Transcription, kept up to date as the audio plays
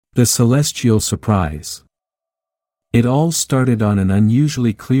The celestial surprise. It all started on an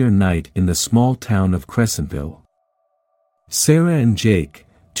unusually clear night in the small town of Crescentville. Sarah and Jake,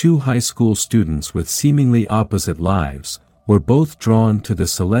 two high school students with seemingly opposite lives, were both drawn to the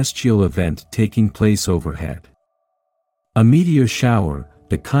celestial event taking place overhead. A meteor shower,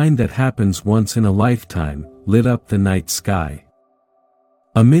 the kind that happens once in a lifetime, lit up the night sky.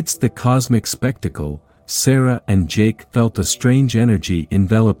 Amidst the cosmic spectacle, Sarah and Jake felt a strange energy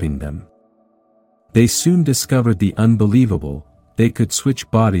enveloping them. They soon discovered the unbelievable: they could switch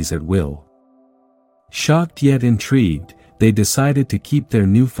bodies at will. Shocked yet intrigued, they decided to keep their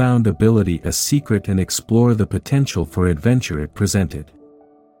newfound ability a secret and explore the potential for adventure it presented.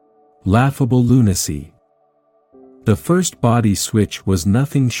 Laughable lunacy. The first body switch was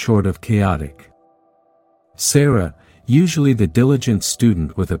nothing short of chaotic. Sarah, usually the diligent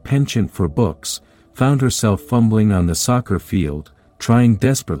student with a penchant for books, found herself fumbling on the soccer field, trying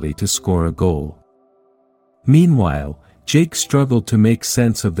desperately to score a goal. Meanwhile, Jake struggled to make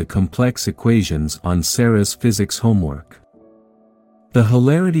sense of the complex equations on Sarah's physics homework. The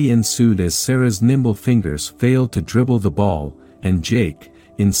hilarity ensued as Sarah's nimble fingers failed to dribble the ball, and Jake,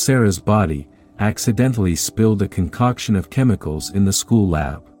 in Sarah's body, accidentally spilled a concoction of chemicals in the school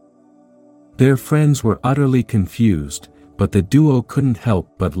lab. Their friends were utterly confused, but the duo couldn't help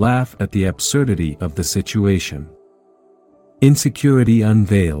but laugh at the absurdity of the situation. Insecurity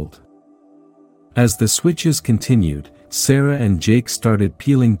unveiled. As the switches continued, Sarah and Jake started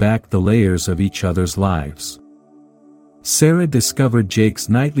peeling back the layers of each other's lives. Sarah discovered Jake's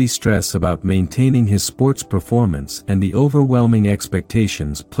nightly stress about maintaining his sports performance and the overwhelming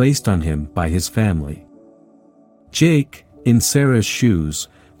expectations placed on him by his family. Jake, in Sarah's shoes,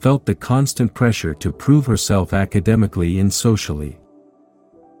 felt the constant pressure to prove herself academically and socially.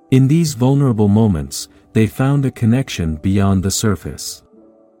 In these vulnerable moments, they found a connection beyond the surface.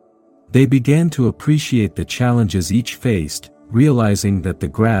 They began to appreciate the challenges each faced, realizing that the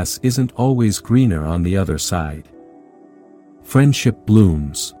grass isn't always greener on the other side. Friendship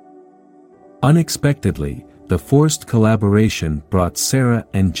blooms. Unexpectedly, the forced collaboration brought Sarah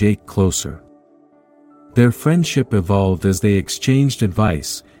and Jake closer. Their friendship evolved as they exchanged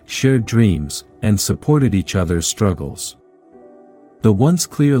advice, shared dreams, and supported each other's struggles. The once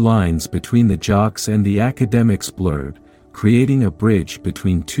clear lines between the jocks and the academics blurred, creating a bridge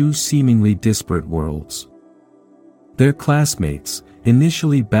between two seemingly disparate worlds. Their classmates,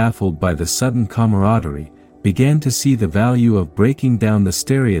 initially baffled by the sudden camaraderie, began to see the value of breaking down the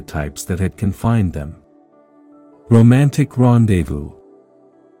stereotypes that had confined them. Romantic rendezvous.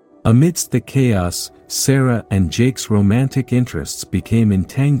 Amidst the chaos, Sarah and Jake's romantic interests became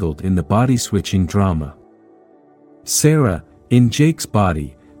entangled in the body-switching drama. Sarah, in Jake's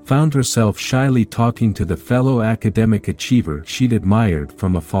body, found herself shyly talking to the fellow academic achiever she'd admired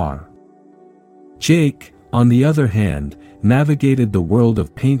from afar. Jake, on the other hand, navigated the world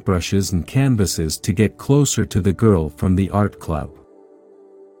of paintbrushes and canvases to get closer to the girl from the art club.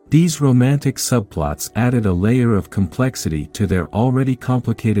 These romantic subplots added a layer of complexity to their already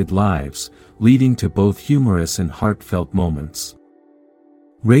complicated lives, leading to both humorous and heartfelt moments.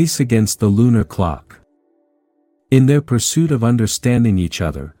 Race against the lunar clock. In their pursuit of understanding each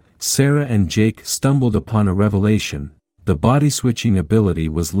other, Sarah and Jake stumbled upon a revelation: the body-switching ability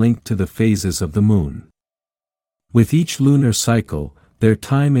was linked to the phases of the moon. With each lunar cycle, their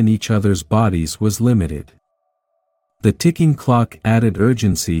time in each other's bodies was limited. The ticking clock added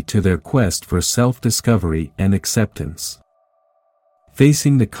urgency to their quest for self-discovery and acceptance.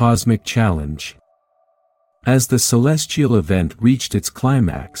 Facing the cosmic challenge. As the celestial event reached its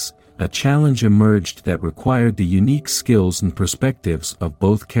climax, a challenge emerged that required the unique skills and perspectives of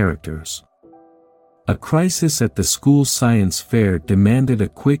both characters. A crisis at the school science fair demanded a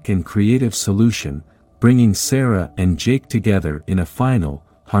quick and creative solution, bringing Sarah and Jake together in a final,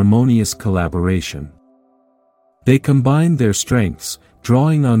 harmonious collaboration. They combined their strengths,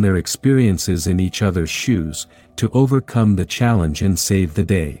 drawing on their experiences in each other's shoes, to overcome the challenge and save the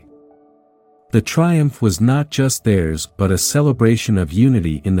day. The triumph was not just theirs but a celebration of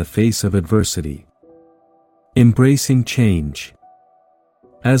unity in the face of adversity. Embracing change.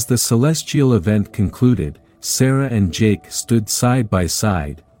 As the celestial event concluded, Sarah and Jake stood side by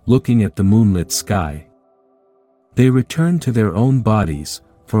side, looking at the moonlit sky. They returned to their own bodies,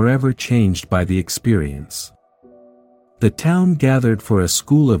 forever changed by the experience. The town gathered for a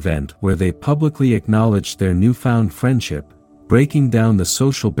school event where they publicly acknowledged their newfound friendship, breaking down the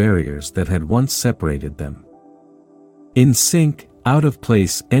social barriers that had once separated them. In Sync, Out of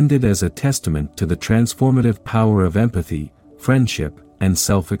Place ended as a testament to the transformative power of empathy, friendship, and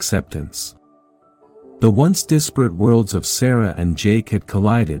self-acceptance. The once disparate worlds of Sarah and Jake had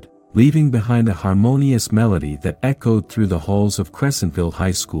collided, leaving behind a harmonious melody that echoed through the halls of Crescentville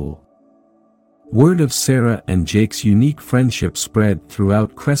High School. Word of Sarah and Jake's unique friendship spread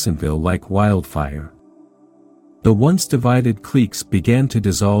throughout Crescentville like wildfire. The once divided cliques began to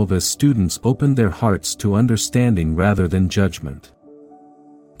dissolve as students opened their hearts to understanding rather than judgment.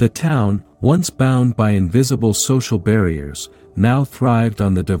 The town, once bound by invisible social barriers, now thrived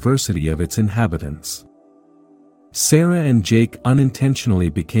on the diversity of its inhabitants. Sarah and Jake unintentionally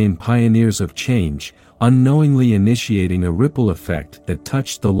became pioneers of change, unknowingly initiating a ripple effect that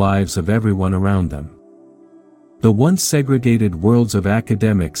touched the lives of everyone around them. The once segregated worlds of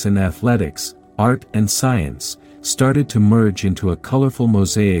academics and athletics, art and science, started to merge into a colorful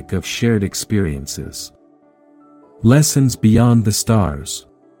mosaic of shared experiences. Lessons beyond the stars.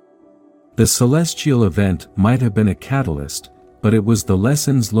 The celestial event might have been a catalyst, but it was the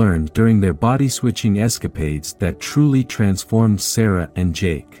lessons learned during their body-switching escapades that truly transformed Sarah and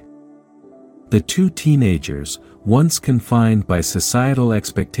Jake. The two teenagers, once confined by societal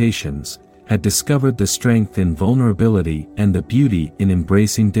expectations, had discovered the strength in vulnerability and the beauty in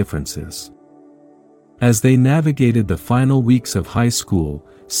embracing differences. As they navigated the final weeks of high school,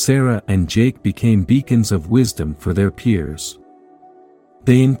 Sarah and Jake became beacons of wisdom for their peers.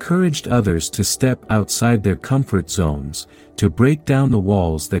 They encouraged others to step outside their comfort zones, to break down the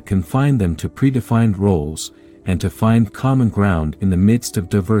walls that confine them to predefined roles, and to find common ground in the midst of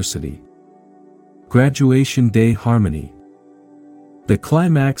diversity. Graduation Day Harmony. The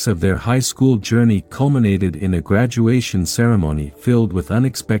climax of their high school journey culminated in a graduation ceremony filled with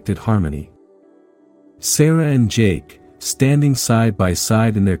unexpected harmony. Sarah and Jake, standing side by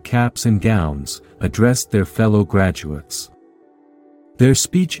side in their caps and gowns, addressed their fellow graduates. Their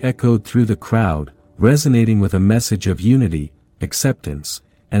speech echoed through the crowd, resonating with a message of unity, acceptance,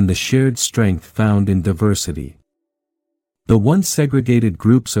 and the shared strength found in diversity. The once segregated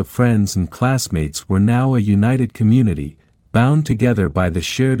groups of friends and classmates were now a united community, bound together by the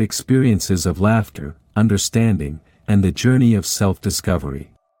shared experiences of laughter, understanding, and the journey of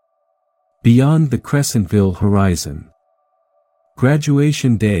self-discovery. Beyond the Crescentville horizon.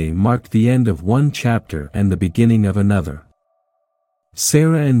 Graduation Day marked the end of one chapter and the beginning of another.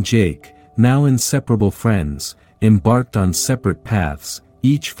 Sarah and Jake, now inseparable friends, embarked on separate paths,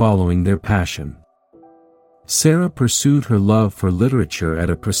 each following their passion. Sarah pursued her love for literature at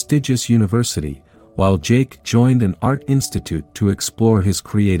a prestigious university, while Jake joined an art institute to explore his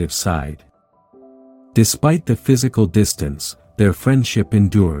creative side. Despite the physical distance, their friendship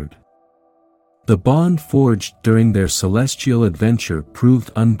endured. The bond forged during their celestial adventure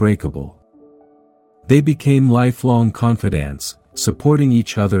proved unbreakable. They became lifelong confidants, supporting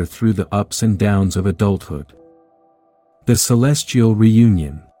each other through the ups and downs of adulthood. The Celestial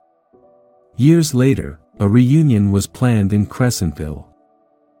Reunion. Years later, a reunion was planned in Crescentville.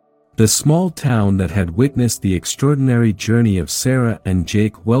 The small town that had witnessed the extraordinary journey of Sarah and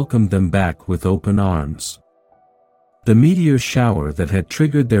Jake welcomed them back with open arms. The meteor shower that had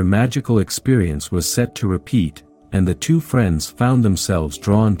triggered their magical experience was set to repeat, and the two friends found themselves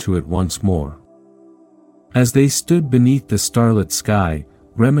drawn to it once more. As they stood beneath the starlit sky,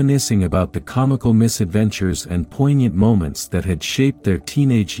 reminiscing about the comical misadventures and poignant moments that had shaped their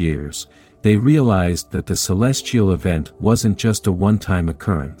teenage years, they realized that the celestial event wasn't just a one-time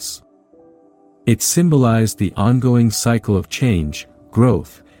occurrence. It symbolized the ongoing cycle of change,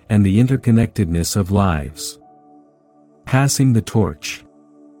 growth, and the interconnectedness of lives. Passing the torch.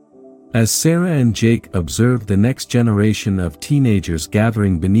 As Sarah and Jake observed the next generation of teenagers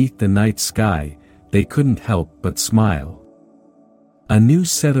gathering beneath the night sky, they couldn't help but smile. A new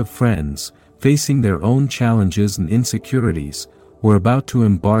set of friends, facing their own challenges and insecurities, were about to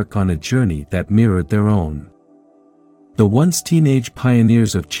embark on a journey that mirrored their own. The once teenage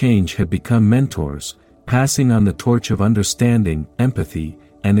pioneers of change had become mentors, passing on the torch of understanding, empathy,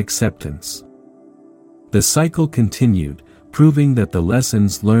 and acceptance. The cycle continued, proving that the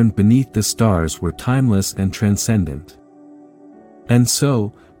lessons learned beneath the stars were timeless and transcendent. And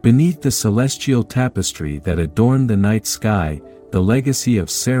so, beneath the celestial tapestry that adorned the night sky, the legacy of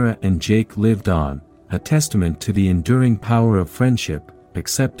Sarah and Jake lived on, a testament to the enduring power of friendship,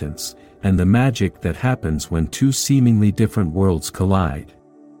 acceptance, and the magic that happens when two seemingly different worlds collide.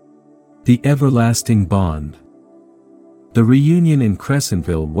 The everlasting bond. The reunion in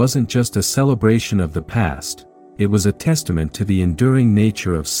Crescentville wasn't just a celebration of the past, it was a testament to the enduring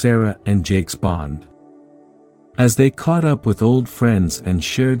nature of Sarah and Jake's bond. As they caught up with old friends and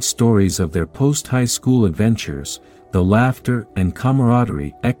shared stories of their post-high school adventures, the laughter and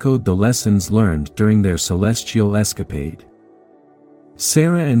camaraderie echoed the lessons learned during their celestial escapade.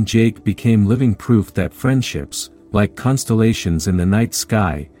 Sarah and Jake became living proof that friendships, like constellations in the night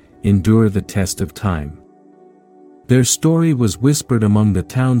sky, endure the test of time. Their story was whispered among the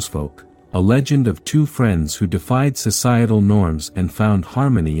townsfolk, a legend of two friends who defied societal norms and found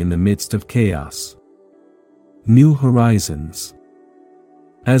harmony in the midst of chaos. New Horizons.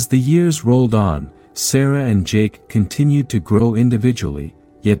 As the years rolled on, Sarah and Jake continued to grow individually,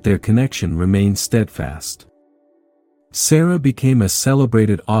 yet their connection remained steadfast. Sarah became a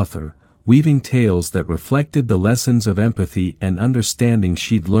celebrated author, weaving tales that reflected the lessons of empathy and understanding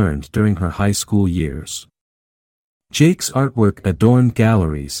she'd learned during her high school years. Jake's artwork adorned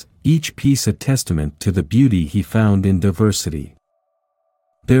galleries, each piece a testament to the beauty he found in diversity.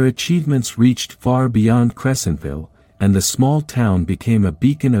 Their achievements reached far beyond Crescentville, and the small town became a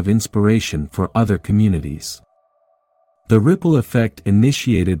beacon of inspiration for other communities. The ripple effect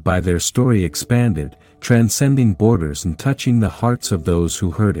initiated by their story expanded, transcending borders and touching the hearts of those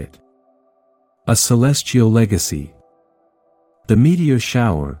who heard it. A celestial legacy. The meteor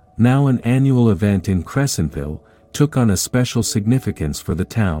shower, now an annual event in Crescentville, took on a special significance for the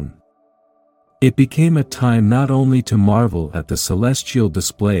town. It became a time not only to marvel at the celestial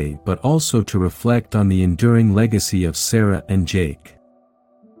display but also to reflect on the enduring legacy of Sarah and Jake.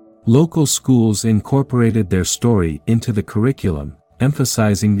 Local schools incorporated their story into the curriculum,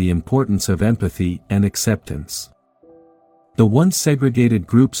 emphasizing the importance of empathy and acceptance. The once segregated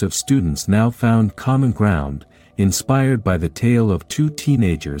groups of students now found common ground, inspired by the tale of two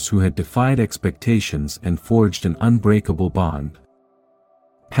teenagers who had defied expectations and forged an unbreakable bond.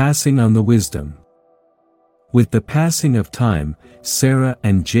 Passing on the wisdom. With the passing of time, Sarah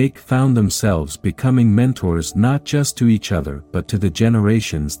and Jake found themselves becoming mentors not just to each other but to the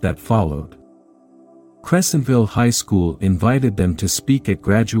generations that followed. Crescentville High School invited them to speak at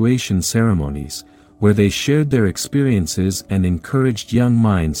graduation ceremonies, where they shared their experiences and encouraged young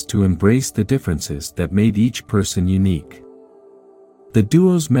minds to embrace the differences that made each person unique. The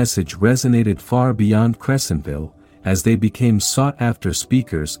duo's message resonated far beyond Crescentville, as they became sought-after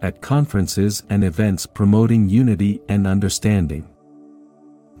speakers at conferences and events promoting unity and understanding.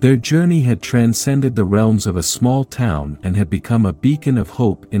 Their journey had transcended the realms of a small town and had become a beacon of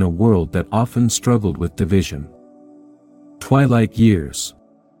hope in a world that often struggled with division. Twilight years.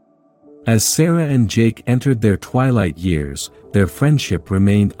 As Sarah and Jake entered their twilight years, their friendship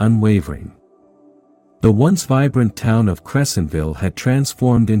remained unwavering. The once vibrant town of Crescentville had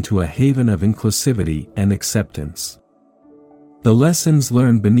transformed into a haven of inclusivity and acceptance. The lessons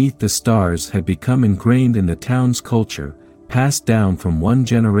learned beneath the stars had become ingrained in the town's culture, passed down from one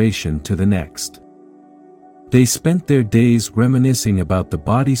generation to the next. They spent their days reminiscing about the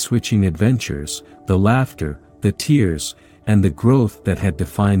body-switching adventures, the laughter, the tears, and the growth that had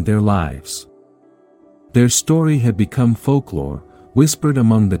defined their lives. Their story had become folklore, whispered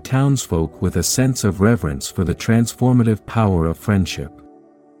among the townsfolk with a sense of reverence for the transformative power of friendship.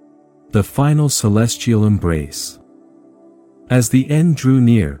 The final celestial embrace. As the end drew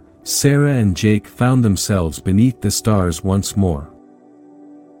near, Sarah and Jake found themselves beneath the stars once more.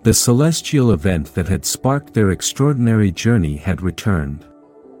 The celestial event that had sparked their extraordinary journey had returned.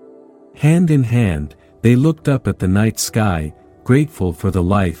 Hand in hand, they looked up at the night sky, grateful for the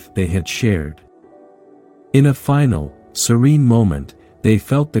life they had shared. In a final, serene moment, they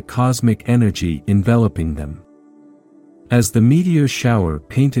felt the cosmic energy enveloping them. As the meteor shower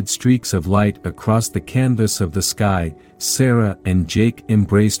painted streaks of light across the canvas of the sky, Sarah and Jake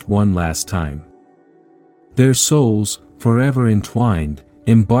embraced one last time. Their souls, forever entwined,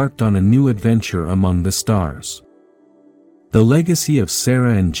 embarked on a new adventure among the stars. The legacy of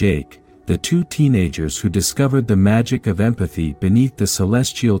Sarah and Jake, the two teenagers who discovered the magic of empathy beneath the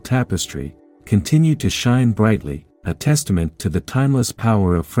celestial tapestry, continued to shine brightly, a testament to the timeless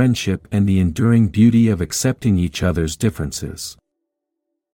power of friendship and the enduring beauty of accepting each other's differences.